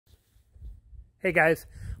Hey guys,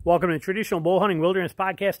 welcome to the Traditional Bow Hunting Wilderness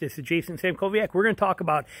Podcast. This is Jason Samkoviak. We're going to talk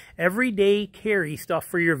about everyday carry stuff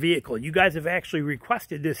for your vehicle. You guys have actually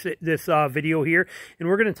requested this video here, and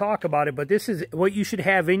we're going to talk about it. But this is what you should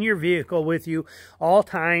have in your vehicle with you all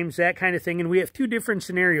times, that kind of thing. And we have two different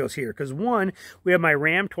scenarios here. Because one, we have my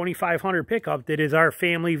Ram 2500 pickup that is our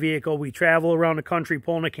family vehicle. We travel around the country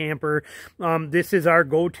pulling a camper. This is our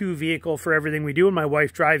go-to vehicle for everything we do, and my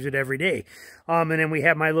wife drives it every day. And then we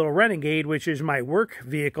have my little Renegade, which is my work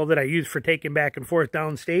vehicle that I use for taking back and forth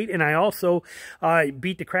downstate. And I also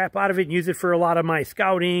beat the crap out of it and use it for a lot of my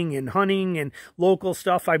scouting and hunting and local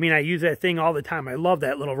stuff. I mean, I use that thing all the time. I love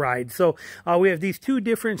that little ride. So we have these two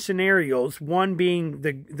different scenarios. One being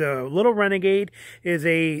the little Renegade is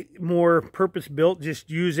a more purpose-built, just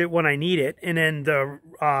use it when I need it. And then the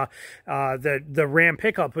Ram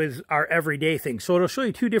pickup is our everyday thing. So it'll show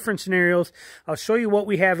you two different scenarios. I'll show you what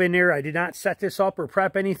we have in there. I did not set this up or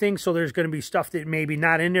prep anything, so there's going to be stuff that maybe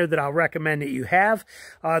not in there that I'll recommend that you have.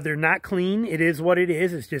 They're not clean. It is what it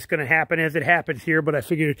is. It's just going to happen as it happens here, but I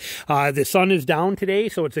figured the sun is down today,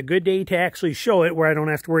 so it's a good day to actually show it where I don't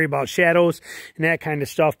have to worry about shadows and that kind of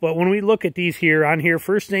stuff. But when we look at these here on here,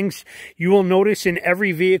 first things you will notice in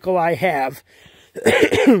every vehicle I have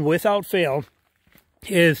without fail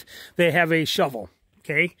is they have a shovel.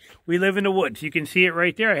 Okay, we live in the woods. You can see it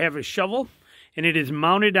right there. I have a shovel, and it is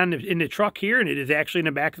mounted on in the truck here, and it is actually in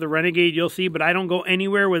the back of the Renegade, you'll see, but I don't go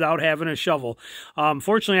anywhere without having a shovel.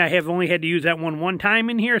 Fortunately, I have only had to use that one time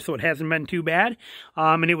in here, so it hasn't been too bad,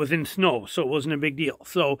 and it was in snow, so it wasn't a big deal.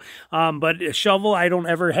 So, but a shovel, I don't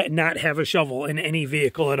ever not have a shovel in any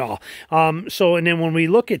vehicle at all. So, and then when we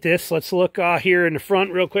look at this, let's look here in the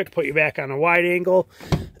front real quick, put you back on a wide angle.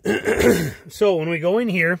 So, when we go in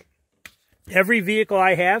here, every vehicle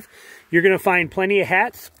I have, you're going to find plenty of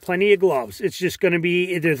hats, plenty of gloves. It's just going to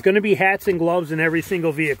be, there's going to be hats and gloves in every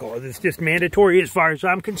single vehicle. It's just mandatory as far as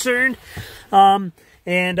I'm concerned. And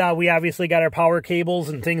we obviously got our power cables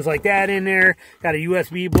and things like that in there. Got a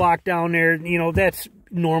USB block down there. You know, that's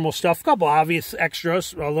normal stuff. A couple obvious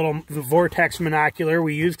extras. A little vortex monocular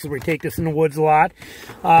we use because we take this in the woods a lot.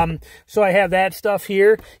 So I have that stuff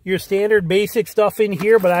here. Your standard basic stuff in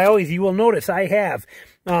here, but you will notice I have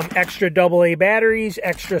extra AA batteries,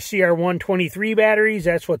 extra CR123 batteries.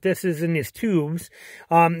 That's what this is in these tubes.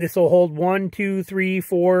 This will hold 1, 2, 3,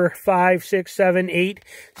 4, 5, 6, 7, 8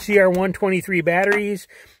 CR123 batteries.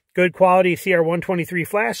 Good quality CR123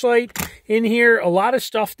 flashlight in here. A lot of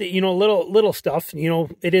stuff that, you know, little stuff, you know,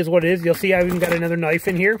 it is what it is. You'll see I've even got another knife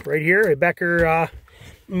in here, right here, a Becker,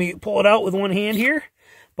 let me pull it out with one hand here.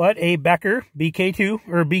 But a Becker BK2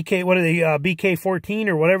 or BK, what are they, BK14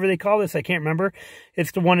 or whatever they call this, I can't remember.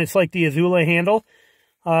 It's the one that's like the Azula handle.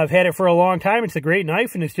 I've had it for a long time. It's a great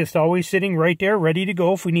knife, and it's just always sitting right there, ready to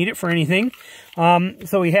go if we need it for anything.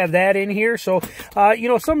 So we have that in here. So, you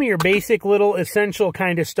know, some of your basic little essential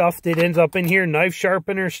kind of stuff that ends up in here, knife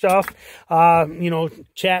sharpener stuff, you know,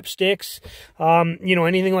 chapsticks, you know,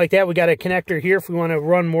 anything like that. We got a connector here if we want to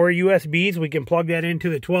run more USBs. We can plug that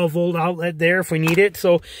into the 12-volt outlet there if we need it.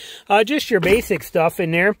 So, just your basic stuff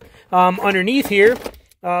in there. Underneath here,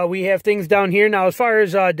 we have things down here. Now, as far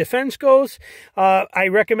as defense goes, I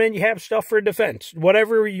recommend you have stuff for defense.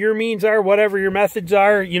 Whatever your means are, whatever your methods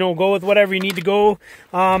are, you know, go with whatever you need to go.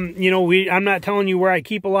 You know, I'm not telling you where I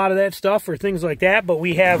keep a lot of that stuff or things like that, but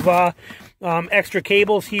we have extra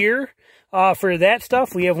cables here for that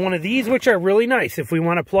stuff. We have one of these, which are really nice. If we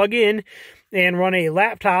want to plug in and run a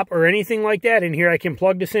laptop or anything like that in here, I can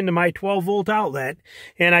plug this into my 12-volt outlet,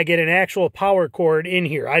 and I get an actual power cord in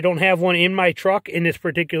here. I don't have one in my truck in this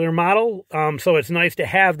particular model, so it's nice to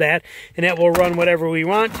have that, and that will run whatever we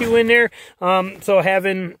want to in there. So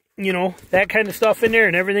having, you know, that kind of stuff in there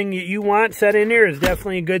and everything you want set in there is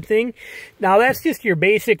definitely a good thing. Now, that's just your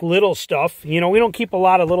basic little stuff. You know, we don't keep a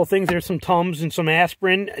lot of little things. There's some Tums and some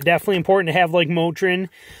aspirin. Definitely important to have, like, Motrin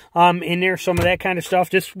in there, some of that kind of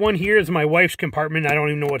stuff. This one here is my wife's compartment. I don't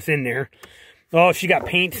even know what's in there. Oh, she got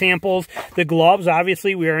paint samples. The gloves,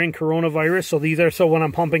 obviously, we are in coronavirus, so these are so when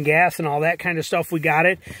I'm pumping gas and all that kind of stuff, we got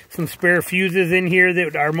it. Some spare fuses in here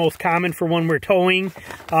that are most common for when we're towing.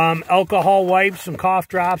 Alcohol wipes, some cough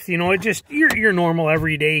drops, you know, it just, your normal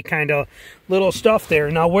everyday kind of little stuff there.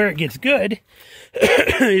 Now, where it gets good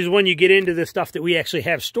is when you get into the stuff that we actually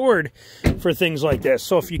have stored for things like this.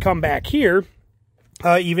 So if you come back here,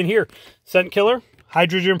 even here, scent killer,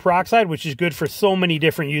 hydrogen peroxide, which is good for so many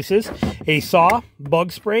different uses, a saw,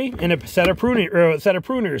 bug spray, and a set of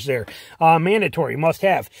pruners there. Mandatory, must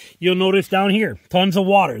have. You'll notice down here, tons of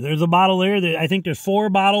water. There's a bottle there that I think there's 4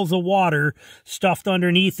 bottles of water stuffed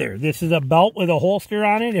underneath there. This is a belt with a holster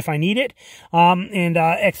on it if I need it,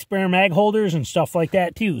 and spare mag holders and stuff like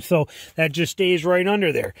that too. So that just stays right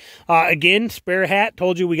under there. Again, spare hat.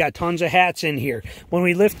 Told you we got tons of hats in here. When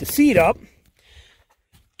we lift the seat up,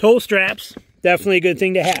 toe straps. Definitely a good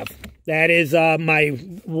thing to have. That is my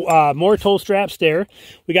more toe straps there.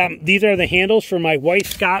 We got, these are the handles for my White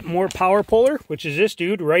Scott more power puller, which is this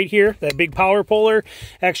dude right here, that big power puller.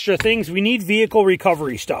 Extra things. We need vehicle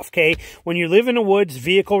recovery stuff, okay? When you live in the woods,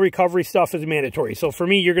 vehicle recovery stuff is mandatory. So for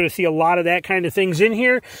me, you're going to see a lot of that kind of things in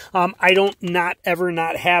here. I don't ever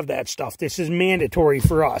not have that stuff. This is mandatory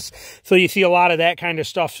for us. So you see a lot of that kind of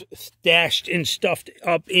stuff stashed and stuffed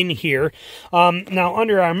up in here. Now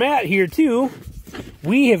under our mat here too,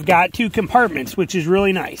 we have got 2 compartments, which is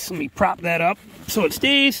really nice. Let me prop that up so it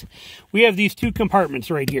stays. We have these 2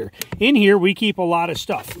 compartments right here. In here, we keep a lot of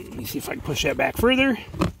stuff. Let me see if I can push that back further.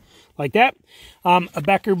 Like that. A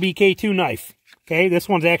Becker BK2 knife. Okay, this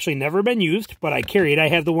one's actually never been used, but I carry it. I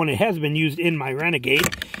have the one that has been used in my Renegade.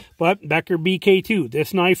 But Becker BK2.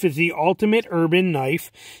 This knife is the ultimate urban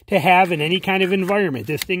knife to have in any kind of environment.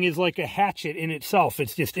 This thing is like a hatchet in itself.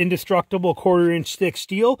 It's just indestructible 1/4-inch thick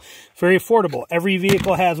steel. Very affordable. Every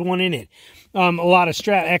vehicle has one in it. A lot of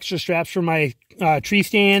extra straps for my tree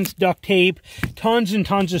stands, duct tape, tons and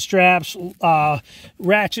tons of straps,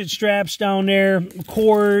 ratchet straps down there,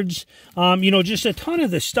 cords, you know, just a ton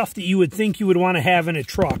of the stuff that you would think you would want to have in a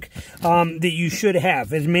truck, that you should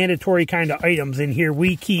have as mandatory kind of items in here.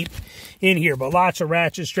 We keep in here, but lots of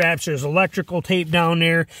ratchet straps. There's electrical tape down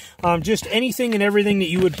there. Just anything and everything that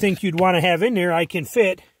you would think you'd want to have in there, I can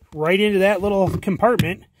fit right into that little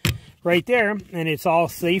compartment right there, and it's all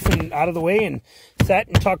safe and out of the way and set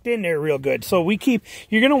and tucked in there real good. So we keep,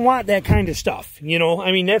 you're going to want that kind of stuff, you know.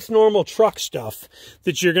 I mean, that's normal truck stuff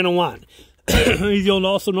that you're going to want. You'll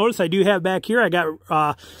also notice I do have back here, I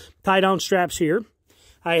got tie-down straps here.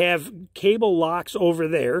 I have cable locks over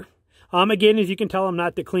there. Again, as you can tell, I'm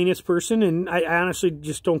not the cleanest person, and I honestly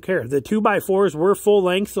just don't care. The 2x4s were full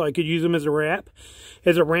length, so I could use them as a ramp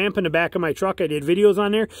in the back of my truck. I did videos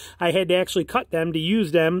on there. I had to actually cut them to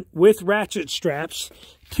use them with ratchet straps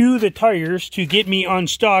to the tires to get me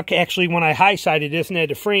unstuck. Actually, when I high-sided this and had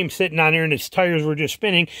the frame sitting on there and its tires were just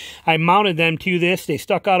spinning, I mounted them to this. They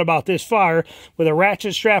stuck out about this far with a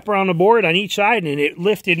ratchet strap around the board on each side, and it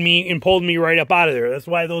lifted me and pulled me right up out of there. That's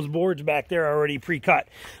why those boards back there are already pre-cut.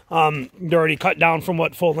 They're already cut down from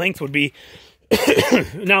what full length would be.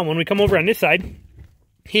 Now, when we come over on this side,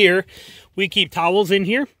 here, we keep towels in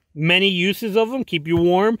here. Many uses of them. Keep you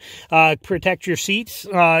warm, protect your seats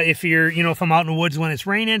if you're, you know, if I'm out in the woods when it's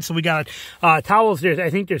raining. So we got towels there. I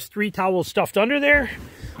think there's 3 towels stuffed under there.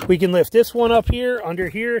 We can lift this one up here, under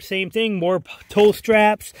here, same thing, more toe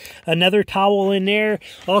straps, another towel in there,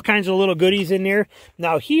 all kinds of little goodies in there.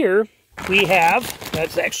 Now here we have,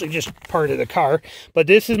 that's actually just part of the car, but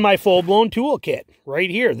this is my full-blown toolkit right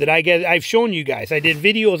here that I've shown you guys. I did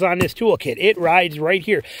videos on this toolkit. It rides right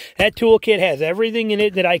here. That toolkit has everything in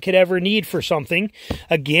it that I could ever need for something.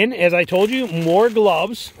 Again, as I told you, more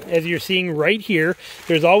gloves, as you're seeing right here.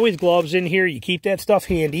 There's always gloves in here. You keep that stuff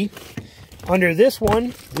handy. Under this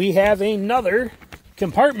one, we have another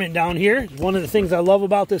compartment down here. One of the things I love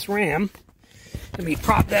about this Ram. Let me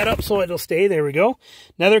prop that up so it'll stay. There we go.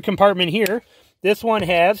 Another compartment here. This one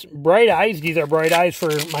has bright eyes. These are bright eyes for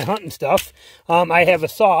my hunting stuff. I have a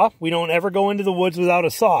saw. We don't ever go into the woods without a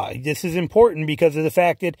saw. This is important because of the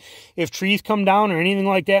fact that if trees come down or anything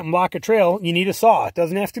like that and block a trail, you need a saw. It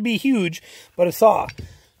doesn't have to be huge, but a saw.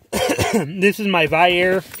 This is my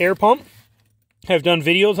Vi-Air air pump. I've done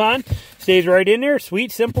videos on. Stays right in there.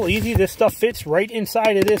 Sweet, simple, easy. This stuff fits right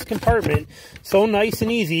inside of this compartment. So nice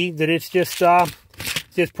and easy that it's just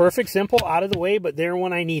perfect, simple, out of the way, but there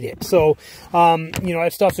when I need it. So, you know,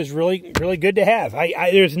 that stuff is really, really good to have.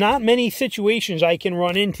 There's not many situations I can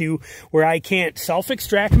run into where I can't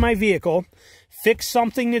self-extract my vehicle, fix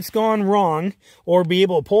something that's gone wrong, or be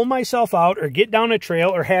able to pull myself out or get down a trail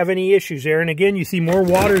or have any issues there. And again, you see more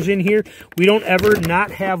waters in here. We don't ever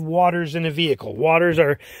not have waters in a vehicle. Waters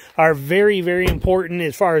are very, very important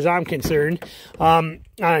as far as I'm concerned. On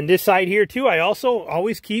this side here too, I also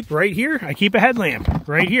always keep right here, I keep a headlamp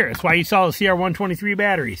right here. That's why you saw the CR123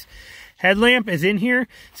 batteries. Headlamp is in here.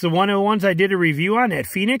 It's the one of the ones I did a review on at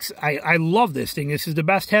Phoenix. I love this thing. This is the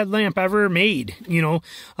best headlamp ever made. You know,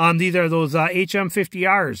 these are those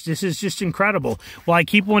HM50Rs. This is just incredible. Well, I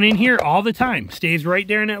keep one in here all the time. Stays right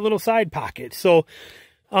there in that little side pocket. So,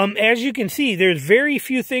 As you can see, there's very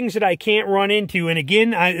few things that I can't run into. And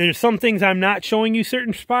again, there's some things I'm not showing you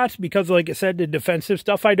certain spots because, like I said, the defensive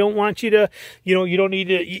stuff, I don't want you to, you don't need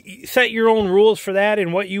to set your own rules for that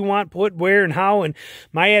and what you want, put where and how. And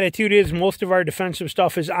my attitude is most of our defensive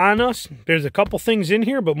stuff is on us. There's a couple things in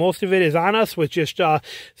here, but most of it is on us with just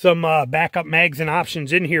some backup mags and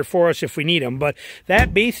options in here for us if we need them. But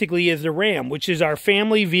that basically is the Ram, which is our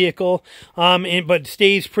family vehicle, but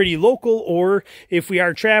stays pretty local. Or if we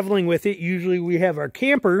are traveling with it, usually we have our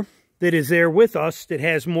camper that is there with us that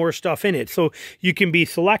has more stuff in it, so you can be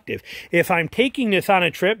selective. If I'm taking this on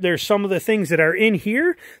a trip, there's some of the things that are in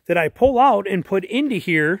here that I pull out and put into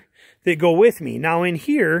here that go with me. Now in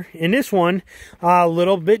here, in this one, a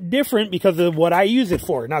little bit different because of what I use it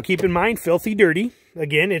for. Now keep in mind, filthy dirty.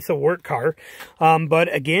 Again, it's a work car.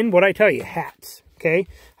 But again, what I tell you, hats. Okay,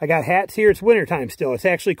 I got hats here. It's wintertime still. It's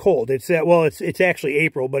actually cold. It's well, it's actually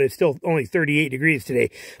April, but it's still only 38 degrees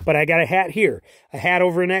today. But I got a hat here, a hat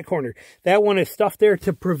over in that corner. That one is stuffed there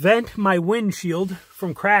to prevent my windshield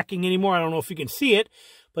from cracking anymore. I don't know if you can see it,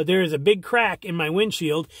 but there is a big crack in my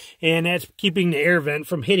windshield, and that's keeping the air vent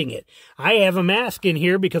from hitting it. I have a mask in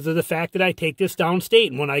here because of the fact that I take this downstate,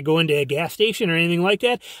 and when I go into a gas station or anything like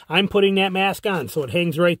that, I'm putting that mask on, so it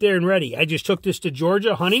hangs right there and ready. I just took this to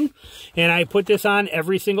Georgia hunting, and I put this on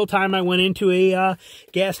every single time I went into a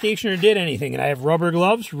gas station or did anything, and I have rubber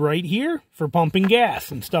gloves right here for pumping gas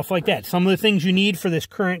and stuff like that. Some of the things you need for this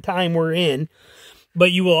current time we're in.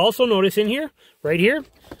 But you will also notice in here, right here,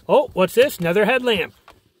 oh, what's this? Another headlamp.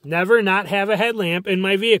 Never not have a headlamp in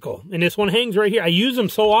my vehicle. And this one hangs right here. I use them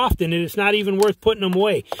so often and it's not even worth putting them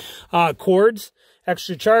away. Cords,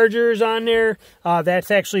 extra chargers on there. That's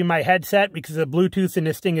actually my headset because the Bluetooth in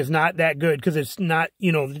this thing is not that good because it's not,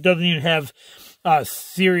 it doesn't even have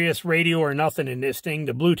serious radio or nothing in this thing.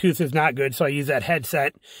 The Bluetooth is not good, so I use that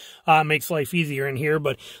headset. Makes life easier in here.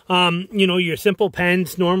 But, your simple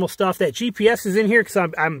pens, normal stuff. That GPS is in here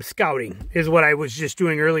because I'm scouting, is what I was just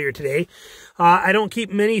doing earlier today. I don't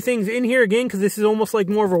keep many things in here, again, because this is almost like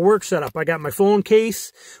more of a work setup. I got my phone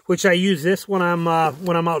case, which I use this when I'm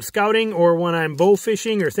out scouting or when I'm bow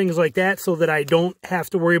fishing or things like that, so that I don't have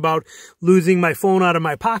to worry about losing my phone out of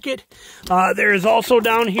my pocket. There is also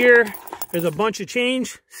down here, there's a bunch of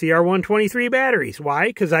change, CR123 batteries. Why?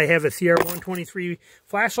 Because I have a CR123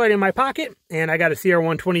 flashlight in my pocket, and I got a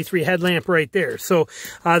CR123 headlamp right there. So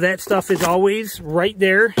that stuff is always right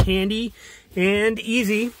there, handy and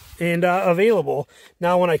easy and available.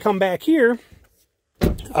 Now when I come back here,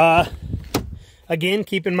 again,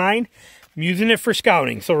 keep in mind, I'm using it for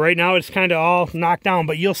scouting. So right now it's kind of all knocked down,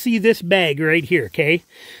 but you'll see this bag right here, okay?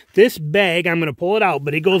 This bag, I'm going to pull it out,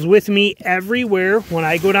 but it goes with me everywhere when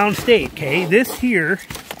I go downstate, okay? This here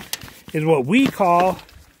is what we call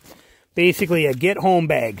basically a get-home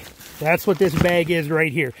bag. That's what this bag is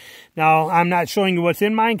right here. Now, I'm not showing you what's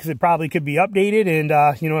in mine because it probably could be updated, and,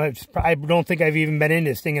 I don't think I've even been in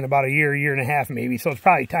this thing in about a year and a half maybe, so it's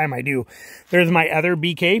probably time I do. There's my other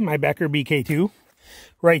BK, my Becker BK2,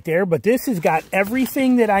 right there, but this has got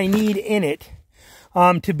everything that I need in it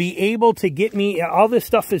to be able to get me, all this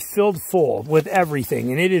stuff is filled full with everything,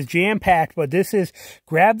 and it is jam-packed, but this is,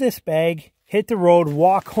 grab this bag, hit the road,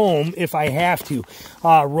 walk home if I have to.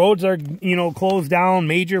 Roads are, closed down,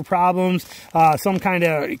 major problems, some kind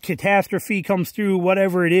of catastrophe comes through,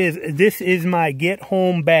 whatever it is. This is my get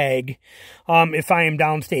home bag if I am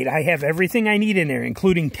downstate. I have everything I need in there,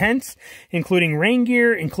 including tents, including rain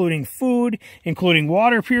gear, including food, including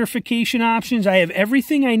water purification options. I have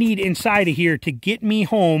everything I need inside of here to get me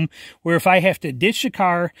home, where if I have to ditch the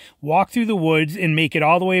car, walk through the woods, and make it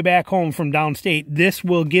all the way back home from downstate, this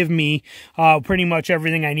will give me pretty much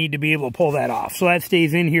everything I need to be able to pull that off. So that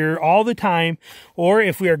stays in here all the time. Or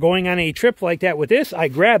if we are going on a trip like that with this, I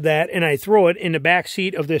grab that and I throw it in the back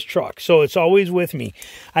seat of this truck. So it's always with me.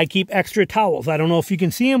 I keep extra towels. I don't know if you can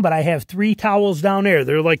see them, but I have 3 towels down there.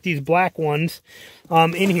 They're like these black ones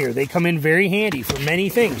in here. They come in very handy for many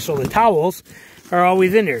things. So the towels are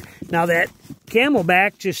always in there. Now that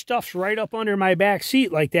Camelback just stuffs right up under my back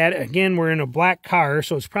seat like that. Again, we're in a black car,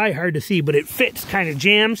 so it's probably hard to see, but it fits, kind of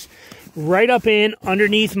jams right up in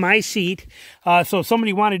underneath my seat. So if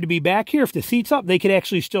somebody wanted to be back here, if the seat's up, they could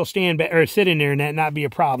actually still stand back or sit in there and that not be a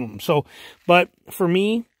problem. So, but for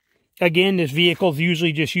me, again, this vehicle is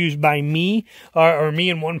usually just used by me or me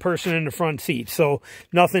and one person in the front seat. So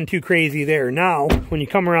nothing too crazy there. Now, when you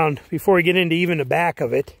come around, before we get into even the back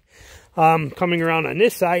of it, coming around on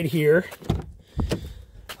this side here,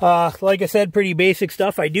 like I said, pretty basic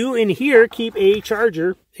stuff. I do in here keep a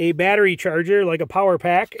charger a battery charger, like a power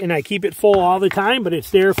pack, and I keep it full all the time, but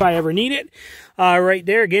it's there if I ever need it. Right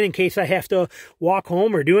there, again, in case I have to walk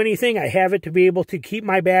home or do anything, I have it to be able to keep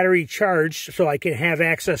my battery charged so I can have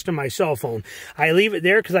access to my cell phone. I leave it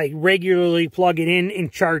there because I regularly plug it in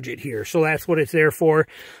and charge it here, so that's what it's there for.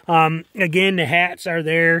 Again, the hats are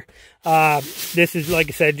there. This is, like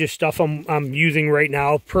I said, just stuff I'm using right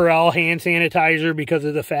now. Perel hand sanitizer because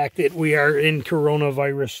of the fact that we are in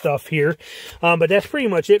coronavirus stuff here. But that's pretty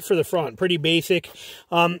much it for the front. Pretty basic.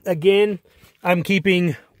 Again, I'm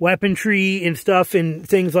keeping weaponry and stuff and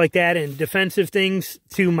things like that and defensive things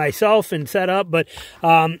to myself and set up. But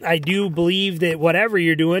I do believe that whatever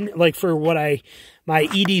you're doing, like for what my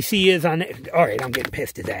EDC is on it. All right, I'm getting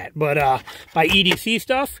pissed at that. But my EDC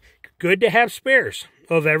stuff, good to have spares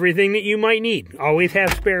of everything that you might need. Always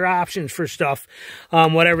have spare options for stuff,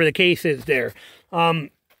 whatever the case is there.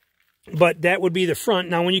 But that would be the front.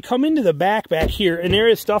 Now, when you come into the back here, and there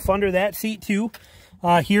is stuff under that seat too.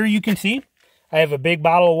 Here you can see I have a big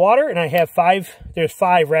bottle of water, and I have 5, there's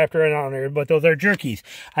 5 wrapped around there, but those are jerkies.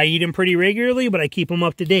 I eat them pretty regularly, but I keep them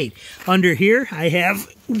up to date. Under here, I have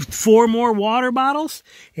 4 more water bottles,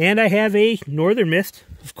 and I have a Northern Mist,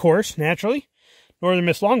 of course, naturally. Northern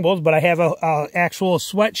Mist longbows, but I have a actual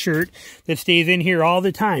sweatshirt that stays in here all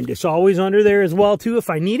the time. It's always under there as well, too, if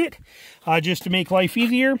I need it, just to make life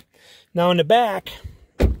easier. Now, in the back,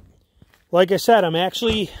 like I said,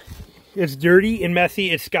 it's dirty and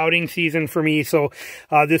messy. It's scouting season for me, so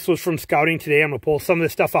this was from scouting today. I'm going to pull some of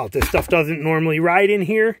this stuff out. This stuff doesn't normally ride in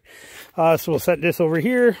here, so we'll set this over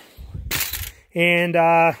here. And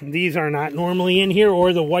these are not normally in here,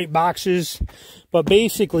 or the white boxes, but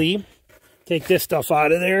basically, take this stuff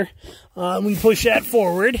out of there. We push that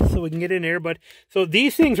forward so we can get in there. But so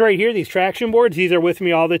these things right here, these traction boards, these are with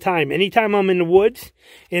me all the time. Anytime I'm in the woods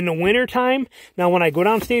in the winter time. Now, when I go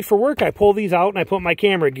downstate for work, I pull these out and I put my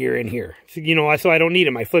camera gear in here. So, you know, so I don't need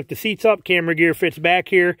them. I flip the seats up, camera gear fits back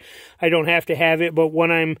here. I don't have to have it. But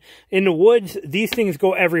when I'm in the woods, these things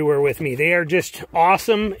go everywhere with me. They are just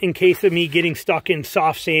awesome in case of me getting stuck in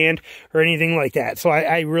soft sand or anything like that. So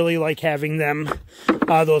I really like having them,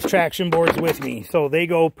 those traction boards with me. So they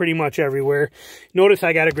go pretty much everywhere. Notice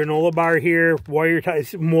I got a granola bar here, wire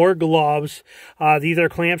ties, more gloves. These are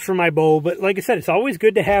clamps for my bow. But like I said, it's always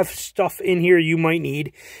good to have stuff in here you might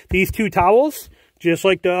need. These 2 towels, just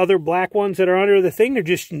like the other black ones that are under the thing, they're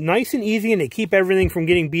just nice and easy, and they keep everything from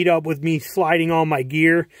getting beat up with me sliding all my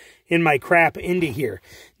gear and my crap into here.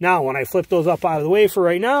 Now, when I flip those up out of the way for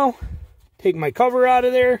right now, take my cover out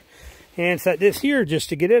of there and set this here just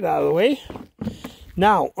to get it out of the way.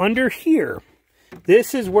 Now, under here,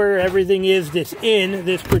 this is where everything is that's in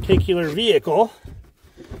this particular vehicle.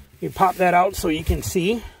 You pop that out so you can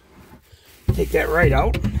see. Take that right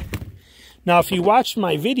out. Now, if you watched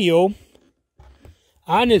my video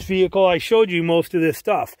on this vehicle, I showed you most of this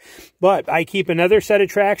stuff. But I keep another set of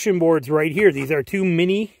traction boards right here. These are 2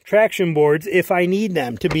 mini traction boards if I need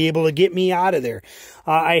them to be able to get me out of there.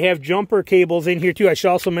 I have jumper cables in here too. I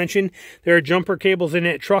should also mention there are jumper cables in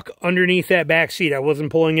that truck underneath that back seat. I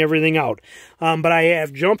wasn't pulling everything out. But I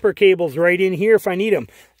have jumper cables right in here if I need them.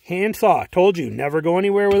 Hand saw. Told you, never go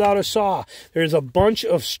anywhere without a saw. There's a bunch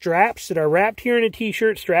of straps that are wrapped here in a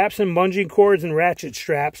t-shirt, straps and bungee cords and ratchet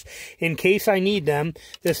straps in case I need them.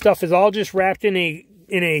 This stuff is all just wrapped in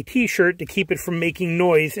a t-shirt to keep it from making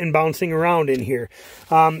noise and bouncing around in here.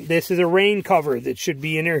 This is a rain cover that should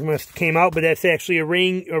be in there. It must have came out, but that's actually a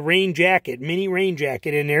rain jacket, mini rain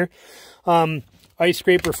jacket in there. Ice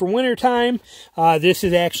scraper for wintertime. This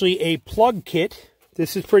is actually a plug kit.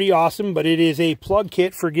 This is pretty awesome, but it is a plug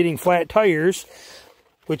kit for getting flat tires,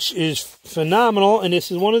 which is phenomenal. And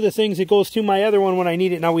this is one of the things that goes to my other one when I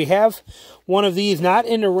need it. Now, we have one of these, not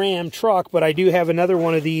in the Ram truck, but I do have another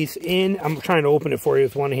one of these in. I'm trying to open it for you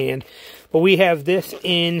with one hand. But we have this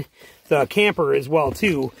in the camper as well,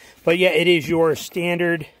 too. But, yeah, it is your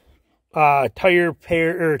standard tire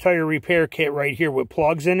repair kit right here with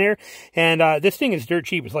plugs in there. And this thing is dirt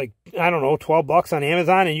cheap. It's like, I don't know, 12 bucks on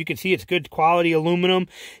Amazon, and you can see it's good quality aluminum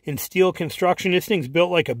and steel construction. This thing's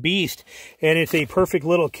built like a beast, and it's a perfect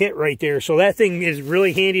little kit right there. So that thing is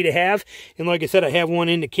really handy to have. And like I said, I have one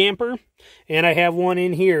in the camper and I have one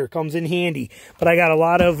in here. Comes in handy. But I got a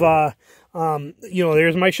lot of you know,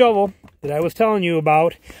 there's my shovel that I was telling you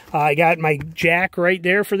about. I got my jack right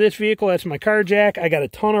there for this vehicle. That's my car jack. I got a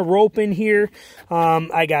ton of rope in here.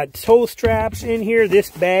 I got toe straps in here. This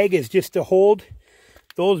bag is just to hold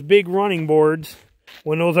those big running boards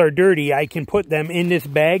when those are dirty, I can put them in this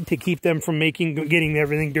bag to keep them from getting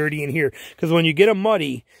everything dirty in here. Because when you get them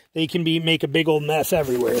muddy, they can make a big old mess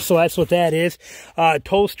everywhere. So that's what that is.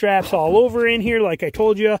 Toe straps all over in here, like I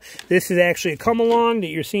told you. This is actually a come-along that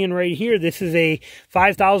you're seeing right here. This is a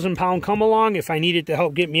 5,000-pound come-along if I need it to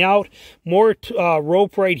help get me out. More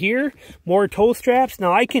rope right here. More toe straps.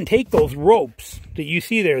 Now, I can take those ropes that you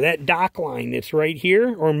see there, that dock line that's right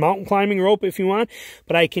here, or mountain climbing rope if you want.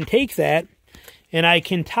 But I can take that, and I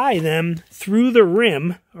can tie them through the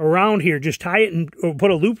rim around here. Just tie it and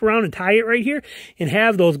put a loop around and tie it right here and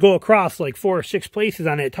have those go across like 4 or 6 places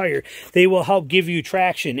on that tire. They will help give you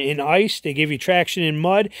traction in ice. They give you traction in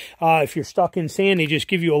mud. If you're stuck in sand, they just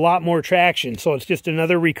give you a lot more traction. So it's just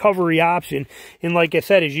another recovery option. And like I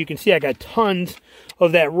said, as you can see, I got tons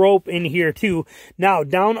of that rope in here too. Now,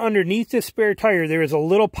 down underneath this spare tire, there is a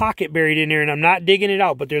little pocket buried in there, and I'm not digging it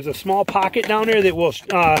out, but there's a small pocket down there that will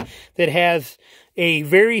that has a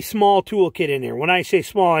very small toolkit in there. When I say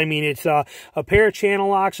small, I mean it's a pair of channel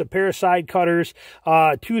locks, a pair of side cutters,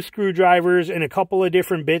 2 screwdrivers, and a couple of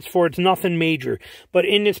different bits for it. It's nothing major. But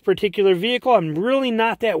in this particular vehicle, I'm really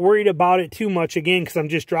not that worried about it too much, again, because I'm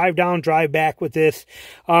just drive down, drive back with this.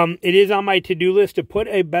 It is on my to-do list to put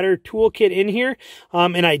a better toolkit in here,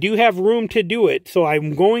 and I do have room to do it, so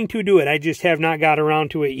I'm going to do it. I just have not got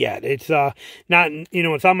around to it yet. It's not, you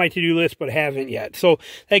know, it's on my to-do list, but haven't yet. So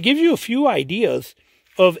that gives you a few ideas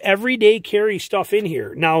of everyday carry stuff in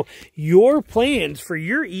here. Now, your plans for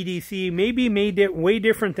your EDC may be made way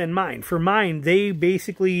different than mine. For mine, they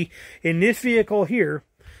basically, in this vehicle here,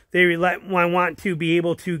 I want to be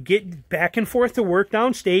able to get back and forth to work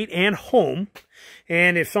downstate and home.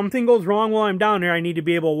 And if something goes wrong while I'm down there, I need to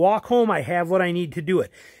be able to walk home. I have what I need to do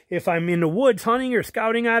it. If I'm in the woods hunting or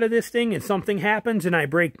scouting out of this thing and something happens and I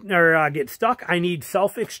break or get stuck, I need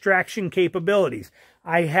self-extraction capabilities.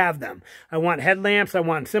 I have them. I want headlamps. I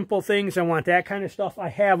want simple things. I want that kind of stuff. I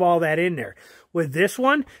have all that in there. With this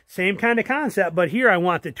one, same kind of concept, but here I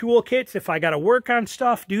want the toolkits. If I got to work on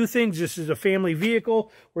stuff, do things. This is a family vehicle.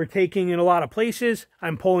 We're taking it a lot of places.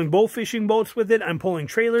 I'm pulling boat fishing boats with it. I'm pulling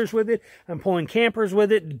trailers with it. I'm pulling campers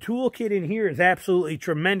with it. The toolkit in here is absolutely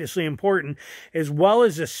tremendously important, as well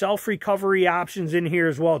as the self-recovery options in here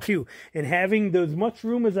as well too. And having as much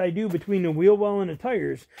room as I do between the wheel well and the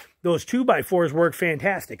tires, those 2x4s work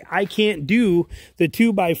fantastic. I can't do the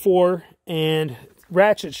 2x4 and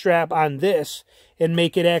ratchet strap on this and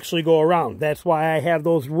make it actually go around. That's why I have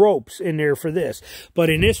those ropes in there for this. But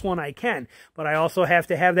in this one I can. But I also have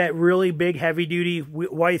to have that really big heavy-duty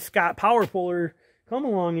White Scott power puller come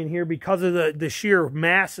along in here because of the sheer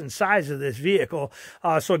mass and size of this vehicle.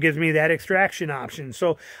 So it gives me that extraction option.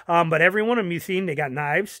 So, but every one of them you've seen, they got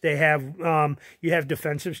knives. They have, you have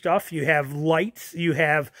defensive stuff. You have lights. You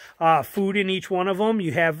have food in each one of them.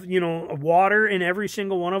 You have, you know, water in every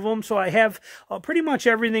single one of them. So I have pretty much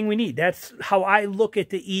everything we need. That's how I look at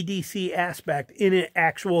the EDC aspect in an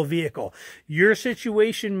actual vehicle. Your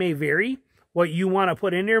situation may vary. What you want to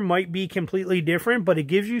put in there might be completely different, but it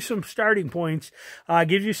gives you some starting points,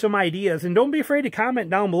 gives you some ideas. And don't be afraid to comment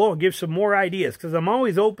down below and give some more ideas, because I'm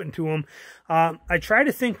always open to them. I try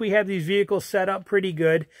to think we have these vehicles set up pretty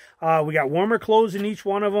good. We got warmer clothes in each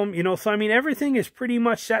one of them, you know, so I mean, everything is pretty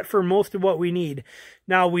much set for most of what we need.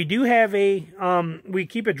 Now, we do have we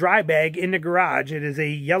keep a dry bag in the garage. It is a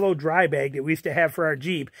yellow dry bag that we used to have for our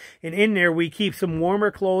Jeep. And in there, we keep some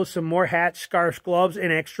warmer clothes, some more hats, scarves, gloves,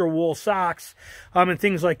 and extra wool socks, and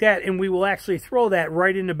things like that. And we will actually throw that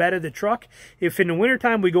right in the bed of the truck. If in the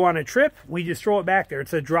wintertime we go on a trip, we just throw it back there.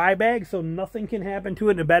 It's a dry bag, so nothing can happen to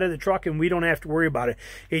it in the bed of the truck, and we don't have to worry about it.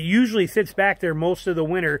 It usually sits back there most of the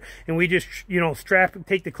winter, and we just, you know,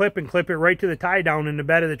 take the clip and clip it right to the tie down in the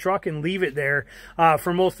bed of the truck and leave it there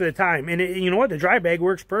for most of the time. And you know what? The dry bag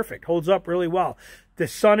works perfect. Holds up really well. The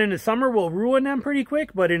sun in the summer will ruin them pretty quick,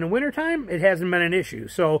 but in the wintertime, it hasn't been an issue.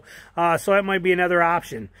 So so that might be another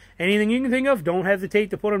option. Anything you can think of, don't hesitate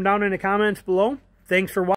to put them down in the comments below. Thanks for watching.